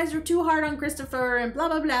 you guys are too hard on Christopher and blah,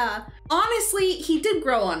 blah, blah. Honestly, he did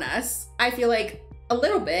grow on us. I feel like a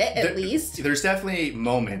little bit, at least. There's definitely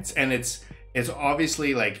moments, and it's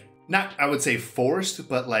obviously like, not, I would say forced,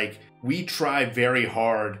 but like we try very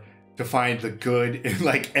hard to find the good in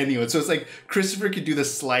like anyone. So it's like Christopher could do the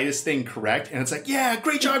slightest thing correct, and it's like, yeah,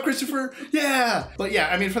 great job, Christopher. Yeah. But yeah,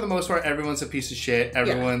 I mean, for the most part, everyone's a piece of shit.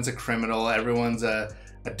 Everyone's a criminal. Everyone's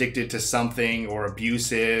addicted to something or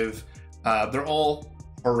abusive. They're all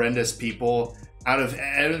horrendous people. Out of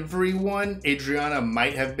everyone, Adriana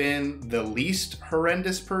might have been the least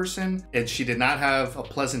horrendous person, and she did not have a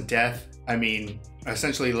pleasant death. I mean,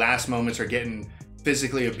 essentially last moments are getting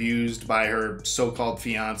physically abused by her so-called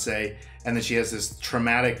fiance, and then she has this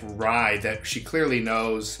traumatic ride that she clearly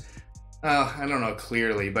knows. I don't know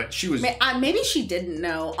clearly, but she was... Maybe she didn't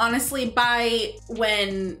know. Honestly, by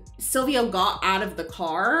when Silvio got out of the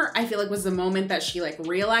car, I feel like was the moment that she like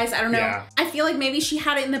realized. I don't know. Yeah. I feel like maybe she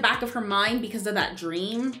had it in the back of her mind because of that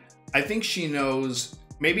dream. I think she knows,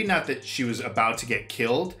 maybe not that she was about to get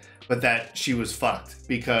killed, but that she was fucked.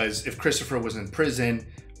 Because if Christopher was in prison,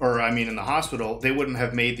 or I mean in the hospital, they wouldn't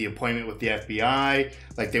have made the appointment with the FBI.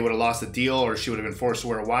 Like they would have lost the deal, or she would have been forced to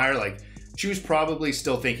wear a wire. Like she was probably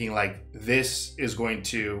still thinking like, this is going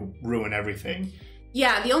to ruin everything.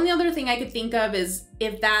 Yeah, the only other thing I could think of is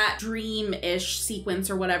if that dream-ish sequence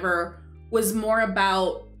or whatever was more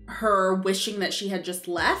about her wishing that she had just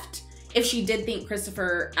left. If she did think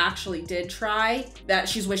Christopher actually did try, that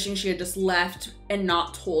she's wishing she had just left and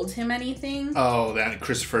not told him anything. Oh, then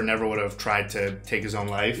Christopher never would have tried to take his own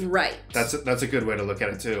life. Right. That's a good way to look at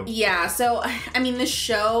it too. Yeah, so I mean, this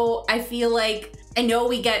show, I feel like, I know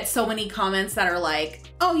we get so many comments that are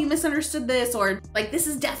like, oh, you misunderstood this, or like, this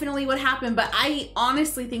is definitely what happened. But I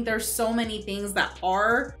honestly think there's so many things that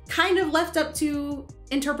are kind of left up to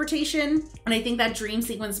interpretation. And I think that dream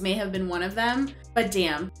sequence may have been one of them. But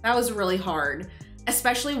damn, that was really hard,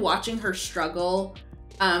 especially watching her struggle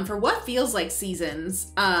for what feels like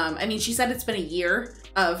seasons. I mean, she said it's been a year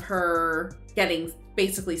of her getting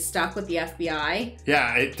basically stuck with the FBI.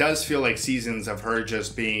 Yeah, it does feel like seasons of her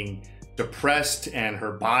just being depressed, and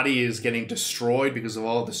her body is getting destroyed because of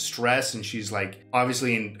all the stress, and she's like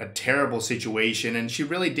obviously in a terrible situation, and she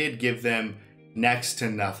really did give them next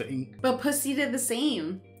to nothing. But Pussy did the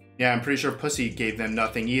same. Yeah, I'm pretty sure Pussy gave them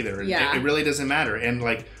nothing either. Yeah. It really doesn't matter. And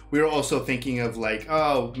like, we were also thinking of like,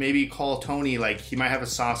 oh, maybe call Tony, like he might have a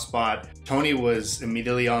soft spot. Tony was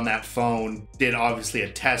immediately on that phone, did obviously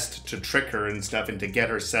a test to trick her and stuff and to get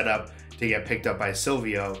her set up to get picked up by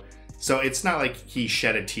Silvio. So it's not like he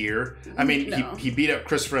shed a tear. I mean, No. he beat up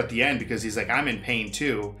Christopher at the end because he's like, I'm in pain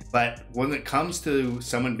too. But when it comes to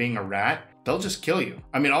someone being a rat, they'll just kill you.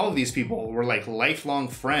 I mean, all of these people were like lifelong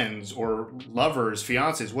friends or lovers,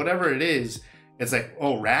 fiancés, whatever it is. It's like,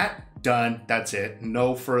 oh, rat, done, that's it.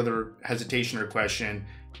 No further hesitation or question.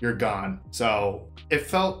 You're gone. So it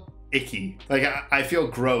felt icky. Like, I feel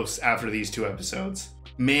gross after these 2 episodes.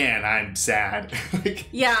 Man, I'm sad. Like,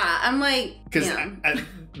 Yeah, I'm like, because yeah.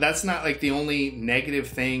 that's not like the only negative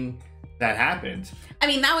thing that happened. I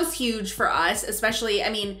mean, that was huge for us, especially, I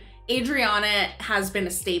mean, Adriana has been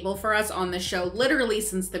a staple for us on the show literally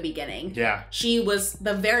since the beginning. Yeah. She was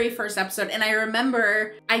the very first episode. And I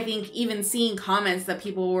remember, I think, even seeing comments that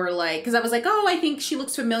people were like, because I was like, oh, I think she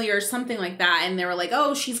looks familiar or something like that. And they were like,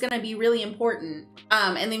 oh, she's going to be really important.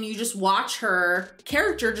 And then you just watch her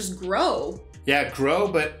character just grow. Yeah, grow,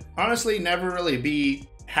 but honestly, never really be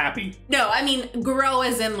happy. No, I mean, grow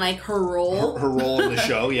as in like her role. Her role in the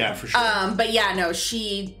show, yeah, for sure. But yeah, no,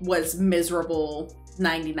 she was miserable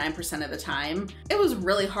 99% of the time. It was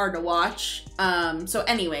really hard to watch. So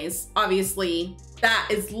anyways, obviously that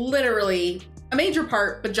is literally a major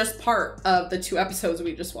part, but just part of the 2 episodes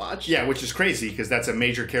we just watched. Yeah, which is crazy because that's a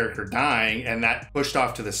major character dying and that pushed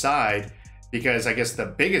off to the side because I guess the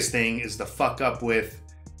biggest thing is the fuck up with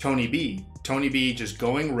Tony B. Tony B just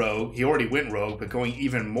going rogue. He already went rogue, but going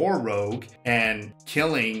even more rogue and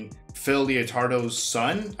killing Phil Leotardo's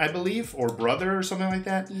son, I believe, or brother or something like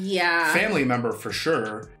that. Yeah. Family member for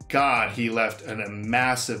sure. God, he left a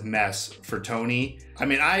massive mess for Tony. I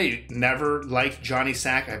mean, I never liked Johnny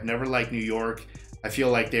Sack. I've never liked New York. I feel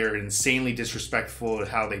like they're insanely disrespectful at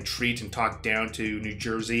how they treat and talk down to New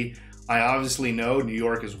Jersey. I obviously know New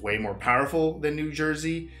York is way more powerful than New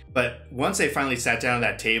Jersey, but once they finally sat down at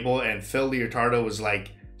that table and Phil Leotardo was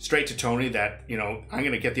like straight to Tony that, you know, I'm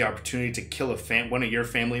going to get the opportunity to kill one of your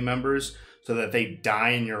family members so that they die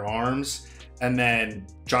in your arms. And then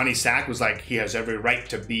Johnny Sack was like, he has every right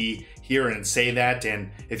to be here and say that.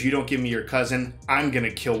 And if you don't give me your cousin, I'm going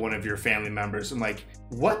to kill one of your family members. I'm like,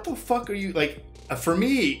 what the fuck are you like? For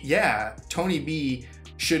me, yeah, Tony B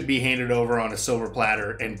should be handed over on a silver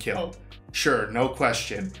platter and killed. Sure, no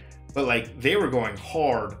question. But like, they were going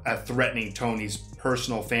hard at threatening Tony's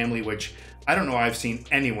personal family, which I don't know I've seen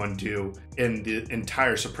anyone do in the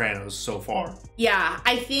entire Sopranos so far. Yeah,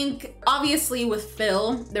 I think obviously with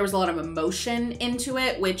Phil, there was a lot of emotion into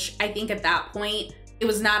it, which I think at that point, it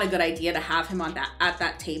was not a good idea to have him on at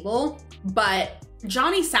that table. But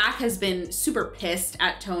Johnny Sack has been super pissed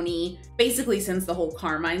at Tony basically since the whole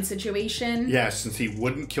Carmine situation. Yeah, since he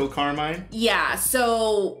wouldn't kill Carmine. Yeah,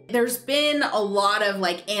 so there's been a lot of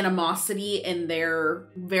like animosity in their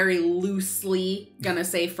very loosely gonna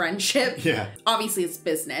say friendship. Yeah. Obviously it's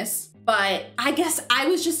business, but I guess I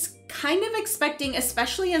was just kind of expecting,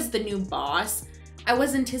 especially as the new boss, I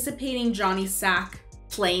was anticipating Johnny Sack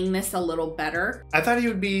playing this a little better. I thought he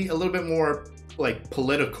would be a little bit more like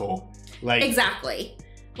political. Like, exactly.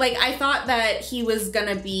 Like, I thought that he was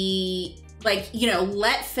gonna be like, you know,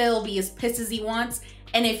 let Phil be as pissed as he wants.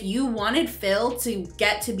 And if you wanted Phil to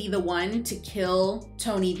get to be the one to kill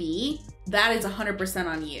Tony B, that is 100%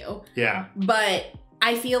 on you. Yeah. But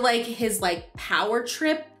I feel like his like power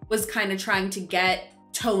trip was kind of trying to get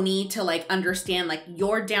Tony to like understand like,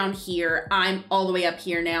 you're down here, I'm all the way up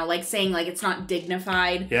here now, like saying like it's not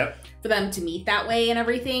dignified for them to meet that way and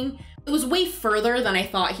everything. It was way further than I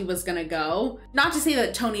thought he was gonna go. Not to say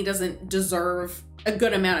that Tony doesn't deserve a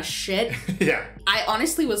good amount of shit. Yeah. I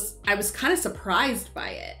honestly was kind of surprised by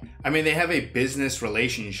it. I mean, they have a business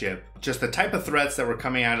relationship. Just the type of threats that were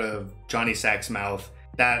coming out of Johnny Sack's mouth,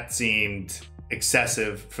 that seemed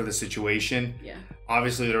excessive for the situation. Yeah.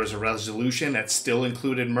 Obviously, there was a resolution that still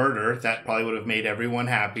included murder. That probably would have made everyone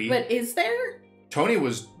happy. But is there? Tony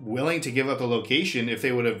was willing to give up the location if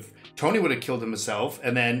they would have... Tony would have killed himself,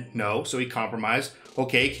 and then no, so he compromised.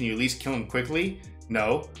 Okay, can you at least kill him quickly?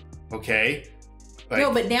 No. Okay. Like,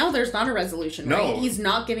 no, but now there's not a resolution, right? He's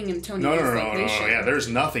not giving him Tony's location. No. Yeah, there's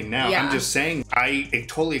nothing now. Yeah. I'm just saying, I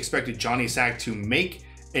totally expected Johnny Sack to make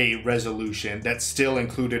a resolution that still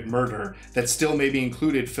included murder, that still maybe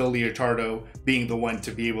included Phil Leotardo being the one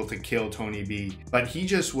to be able to kill Tony B. But he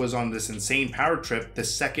just was on this insane power trip the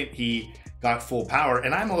second he got full power.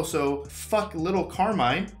 And I'm also, fuck little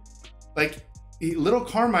Carmine. Like, little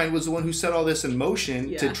Carmine was the one who set all this in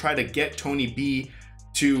motion to try to get Tony B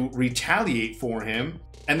to retaliate for him.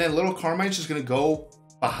 And then little Carmine's just gonna go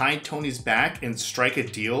behind Tony's back and strike a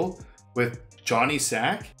deal with Johnny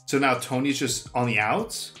Sack. So now Tony's just on the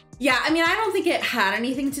outs. Yeah, I mean, I don't think it had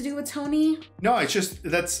anything to do with Tony. No, it's just,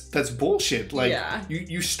 that's bullshit. Like, yeah.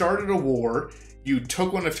 you started a war, you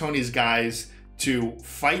took one of Tony's guys to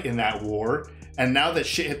fight in that war, and now that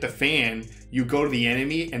shit hit the fan, you go to the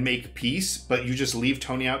enemy and make peace, but you just leave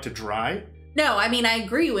Tony out to dry? No, I mean, I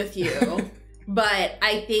agree with you, but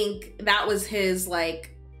I think that was his,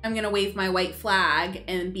 like, I'm gonna wave my white flag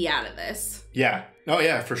and be out of this. Yeah. Oh,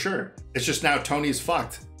 yeah, for sure. It's just now Tony's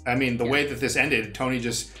fucked. I mean, the way that this ended, Tony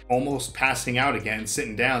just almost passing out again,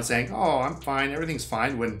 sitting down, saying, oh, I'm fine, everything's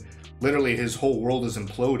fine, when literally his whole world is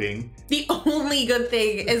imploding. The only good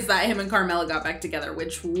thing is that him and Carmela got back together,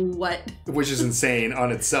 which is insane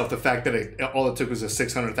on itself. The fact that all it took was a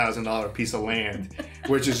 $600,000 piece of land,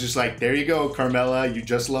 which is just like, there you go, Carmela, you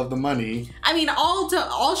just love the money. I mean,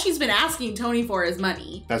 all she's been asking Tony for is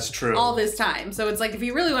money. That's true. All this time. So it's like, if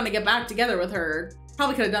you really want to get back together with her,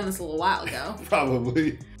 probably could have done this a little while ago.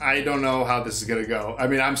 Probably. I don't know how this is going to go. I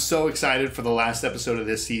mean, I'm so excited for the last episode of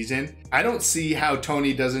this season. I don't see how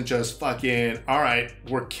Tony doesn't just fucking, all right,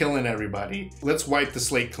 we're killing everybody. Let's wipe the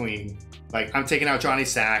slate clean. Like, I'm taking out Johnny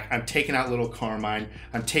Sack. I'm taking out Little Carmine.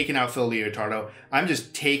 I'm taking out Phil Leotardo. I'm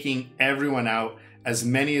just taking everyone out, as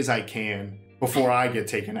many as I can, before I get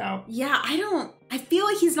taken out. Yeah, I feel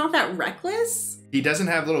like he's not that reckless. He doesn't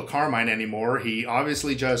have Little Carmine anymore. He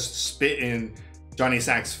obviously just spit in Johnny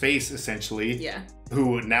Sack's face, essentially. Yeah.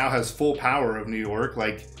 Who now has full power of New York.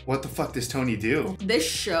 Like, what the fuck does Tony do? This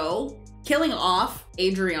show, killing off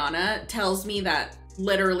Adriana, tells me that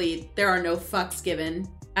literally there are no fucks given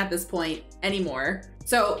at this point anymore.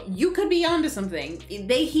 So you could be onto something.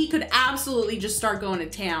 He could absolutely just start going to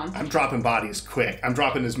town. I'm dropping bodies quick. I'm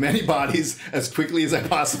dropping as many bodies as quickly as I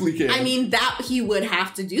possibly can. I mean, that he would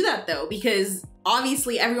have to do that though, because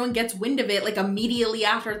obviously everyone gets wind of it like immediately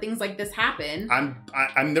after things like this happen.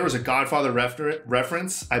 I mean, there was a Godfather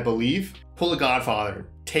reference, I believe. Pull a Godfather.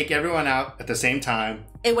 Take everyone out at the same time.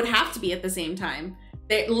 It would have to be at the same time.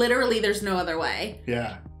 Literally, there's no other way.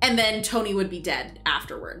 Yeah. And then Tony would be dead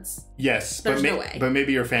afterwards. Yes, there's no way. But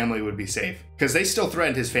maybe your family would be safe. Because they still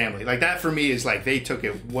threatened his family. Like, that for me is like, they took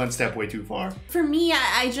it one step way too far. For me,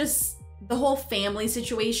 I just, the whole family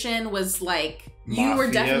situation was like, Mafia you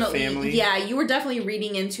were definitely, family? Yeah, you were definitely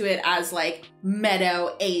reading into it as like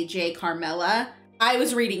Meadow, AJ, Carmela. I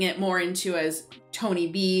was reading it more into as Tony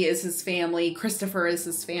B is his family, Christopher is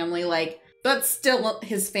his family. Like, that's still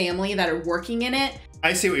his family that are working in it.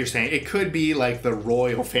 I see what you're saying. It could be like the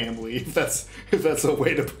royal family, if that's a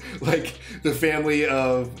way to, like, the family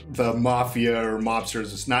of the mafia or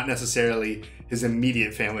mobsters. It's not necessarily his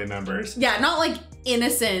immediate family members. Yeah, not like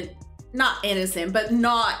not innocent, but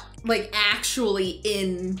not like actually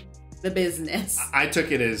in the business. I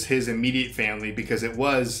took it as his immediate family because it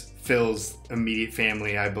was Phil's immediate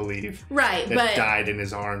family, I believe. Right, that died in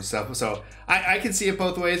his arms. So I can see it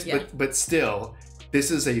both ways, yeah. but still, this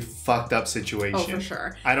is a fucked up situation. Oh, for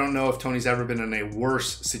sure. I don't know if Tony's ever been in a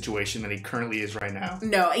worse situation than he currently is right now.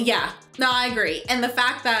 No, yeah. No, I agree. And the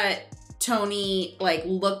fact that Tony, like,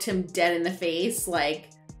 looked him dead in the face, like...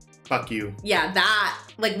 Fuck you. Yeah, that...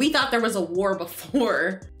 Like, we thought there was a war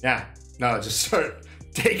before. Yeah. No, just start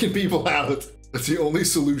taking people out. That's the only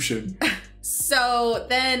solution. So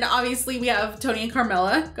then, obviously, we have Tony and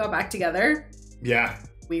Carmela go back together. Yeah.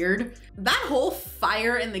 Weird. That whole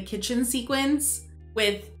fire in the kitchen sequence...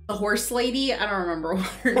 with the horse lady, I don't remember what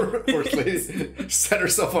her horse lady set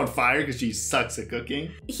herself on fire because she sucks at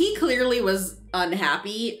cooking. He clearly was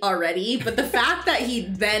unhappy already, but the fact that he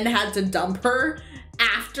then had to dump her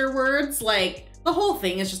afterwards, like, the whole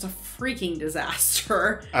thing is just a freaking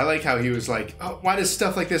disaster. I like how he was like, oh, why does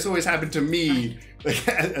stuff like this always happen to me? Like,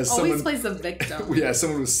 as always someone, plays the victim. Yeah,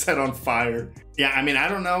 someone was set on fire. Yeah, I mean, I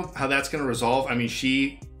don't know how that's going to resolve. I mean,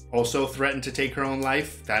 she also threatened to take her own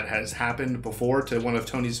life. That has happened before to one of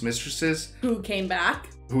Tony's mistresses. Who came back.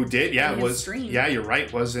 Who did, yeah, was dream. Yeah, you're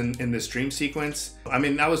right, was in this dream sequence. I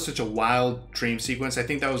mean, that was such a wild dream sequence. I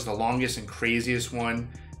think that was the longest and craziest one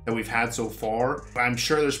that we've had so far. I'm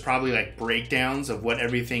sure there's probably like breakdowns of what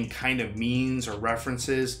everything kind of means or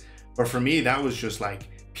references. But for me, that was just like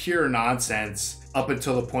pure nonsense up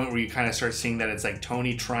until the point where you kind of start seeing that it's like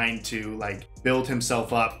Tony trying to like build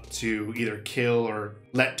himself up to either kill or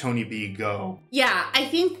let Tony B go. Yeah, I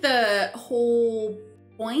think the whole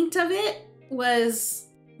point of it was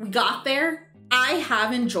we got there. I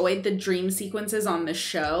have enjoyed the dream sequences on the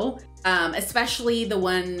show, especially the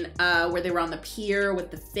one where they were on the pier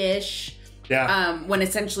with the fish. Yeah. When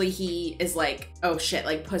essentially he is like, oh shit,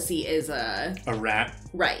 like Pussy is a rat.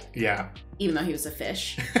 Right. Yeah. Even though he was a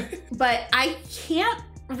fish. But I can't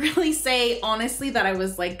really say honestly that I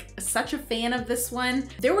was like such a fan of this one.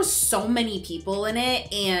 There was so many people in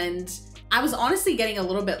it and I was honestly getting a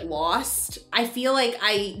little bit lost. I feel like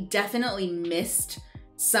I definitely missed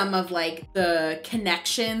some of like the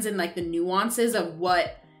connections and like the nuances of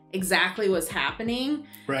what exactly was happening.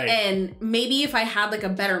 Right. And maybe if I had like a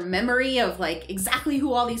better memory of like exactly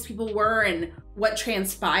who all these people were and what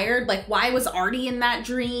transpired, like why was Artie in that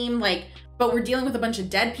dream? Like, but we're dealing with a bunch of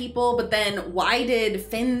dead people, but then why did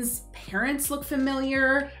Finn's parents look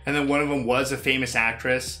familiar? And then one of them was a famous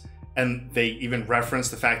actress, and they even referenced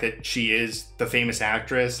the fact that she is the famous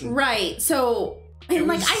actress. Right. So, and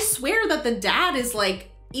like, I swear that the dad is like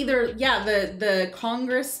either, yeah, the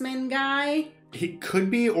congressman guy. He could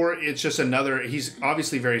be, or it's just another, he's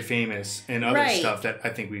obviously very famous in other stuff that I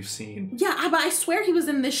think we've seen. Yeah, but I swear he was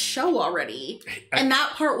in this show already. And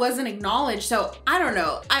that part wasn't acknowledged. So I don't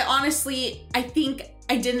know. I think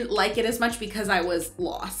I didn't like it as much because I was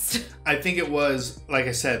lost. I think it was, like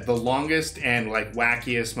I said, the longest and like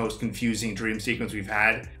wackiest, most confusing dream sequence we've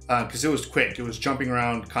had. Because it was quick. It was jumping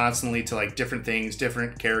around constantly to like different things,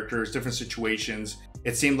 different characters, different situations.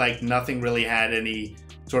 It seemed like nothing really had any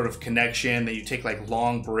sort of connection, that you take like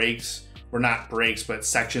long breaks, or not breaks, but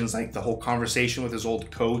sections, like the whole conversation with his old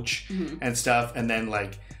coach and stuff. And then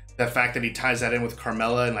like the fact that he ties that in with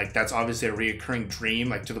Carmela, and like that's obviously a reoccurring dream,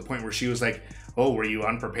 like to the point where she was like, oh, were you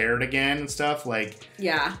unprepared again and stuff? Like,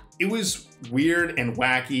 yeah, it was weird and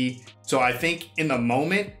wacky. So I think in the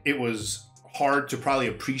moment it was hard to probably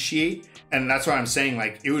appreciate. And that's why I'm saying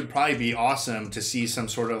like it would probably be awesome to see some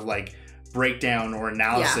sort of like breakdown or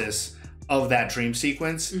analysis of that dream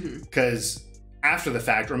sequence, because after the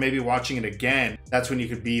fact, or maybe watching it again, that's when you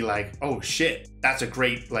could be like, oh shit, that's a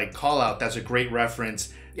great like call out, that's a great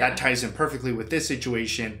reference, that ties in perfectly with this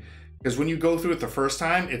situation. Because when you go through it the first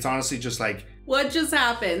time, it's honestly just like, what just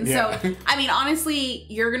happened? Yeah. So, I mean, honestly,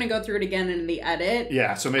 you're going to go through it again in the edit.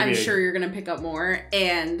 Yeah, so maybe I'm sure you're going to pick up more.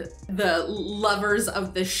 And the lovers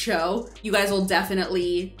of the show, you guys will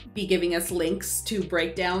definitely be giving us links to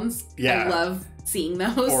breakdowns. Yeah. I love seeing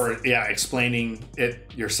those. Or, yeah, explaining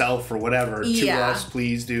it yourself or whatever to us,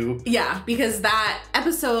 please do. Yeah, because that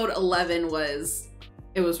episode 11 was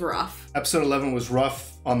rough. Episode 11 was rough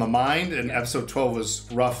on the mind, and episode 12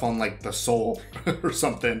 was rough on like the soul or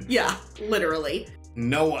something. Yeah, literally.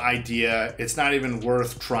 No idea. It's not even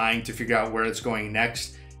worth trying to figure out where it's going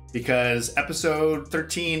next, because episode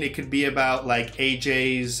 13, it could be about like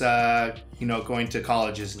AJ's, going to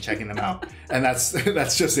colleges and checking them out. And that's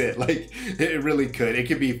just it. Like, it really could. It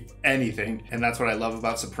could be anything. And that's what I love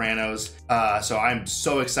about Sopranos. So I'm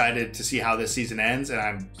so excited to see how this season ends. And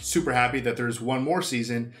I'm super happy that there's one more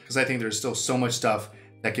season, because I think there's still so much stuff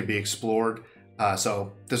that could be explored.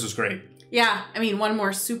 So this was great. Yeah, I mean, one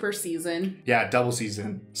more super season. Yeah, double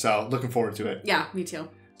season. So looking forward to it. Yeah, me too.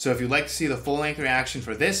 So if you'd like to see the full-length reaction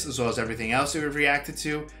for this, as well as everything else that we've reacted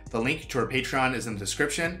to, the link to our Patreon is in the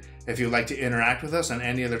description. If you'd like to interact with us on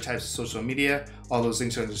any other types of social media, all those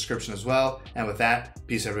links are in the description as well. And with that,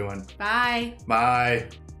 peace everyone. Bye. Bye.